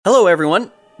Hello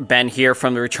everyone, Ben here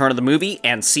from The Return of the Movie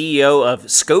and CEO of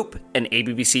Scope and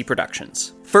ABBC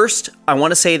Productions. First, I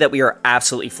want to say that we are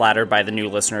absolutely flattered by the new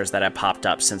listeners that have popped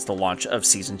up since the launch of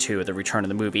Season 2 of The Return of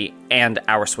the Movie and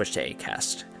our switch to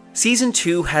Acast. Season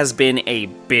 2 has been a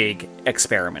big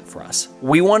experiment for us.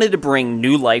 We wanted to bring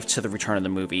new life to The Return of the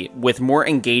Movie with more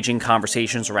engaging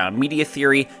conversations around media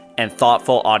theory and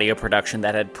thoughtful audio production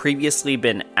that had previously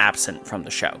been absent from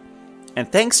the show. And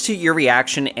thanks to your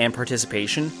reaction and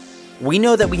participation, we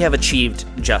know that we have achieved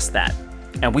just that,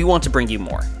 and we want to bring you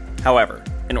more. However,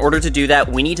 in order to do that,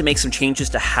 we need to make some changes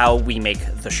to how we make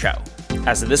the show.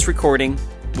 As of this recording,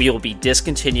 we will be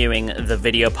discontinuing the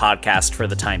video podcast for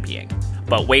the time being.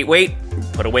 But wait,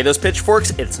 put away those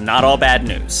pitchforks, it's not all bad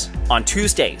news. On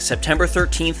Tuesday, September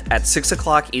 13th at 6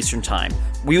 o'clock Eastern Time,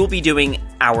 we will be doing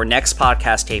our next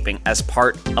podcast taping as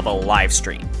part of a live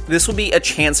stream. This will be a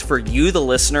chance for you, the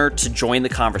listener, to join the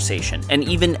conversation and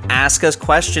even ask us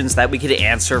questions that we could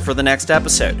answer for the next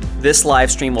episode. This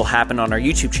live stream will happen on our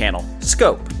YouTube channel,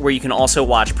 Scope, where you can also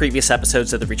watch previous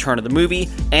episodes of The Return of the Movie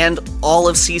and all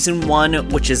of Season 1,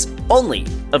 which is only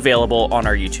available on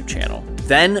our YouTube channel.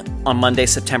 Then, on Monday,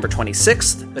 September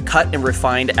 26th, the cut and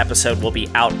refined episode will be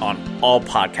out on all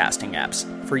podcasting apps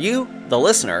for you, the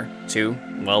listener, to,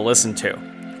 well, listen to.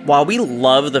 While we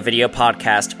love the video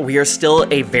podcast, we are still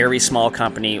a very small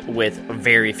company with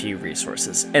very few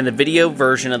resources, and the video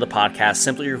version of the podcast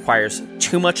simply requires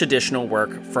too much additional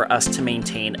work for us to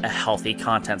maintain a healthy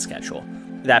content schedule.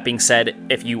 That being said,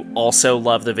 if you also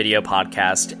love the video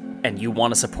podcast and you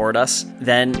want to support us,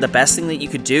 then the best thing that you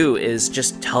could do is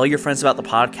just tell your friends about the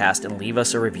podcast and leave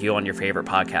us a review on your favorite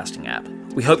podcasting app.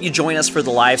 We hope you join us for the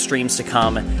live streams to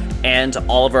come and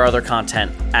all of our other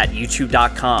content at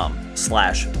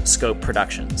youtube.com/Scope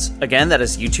Productions. Again, that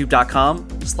is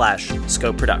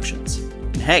youtube.com/Scope Productions.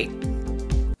 And hey,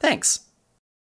 thanks.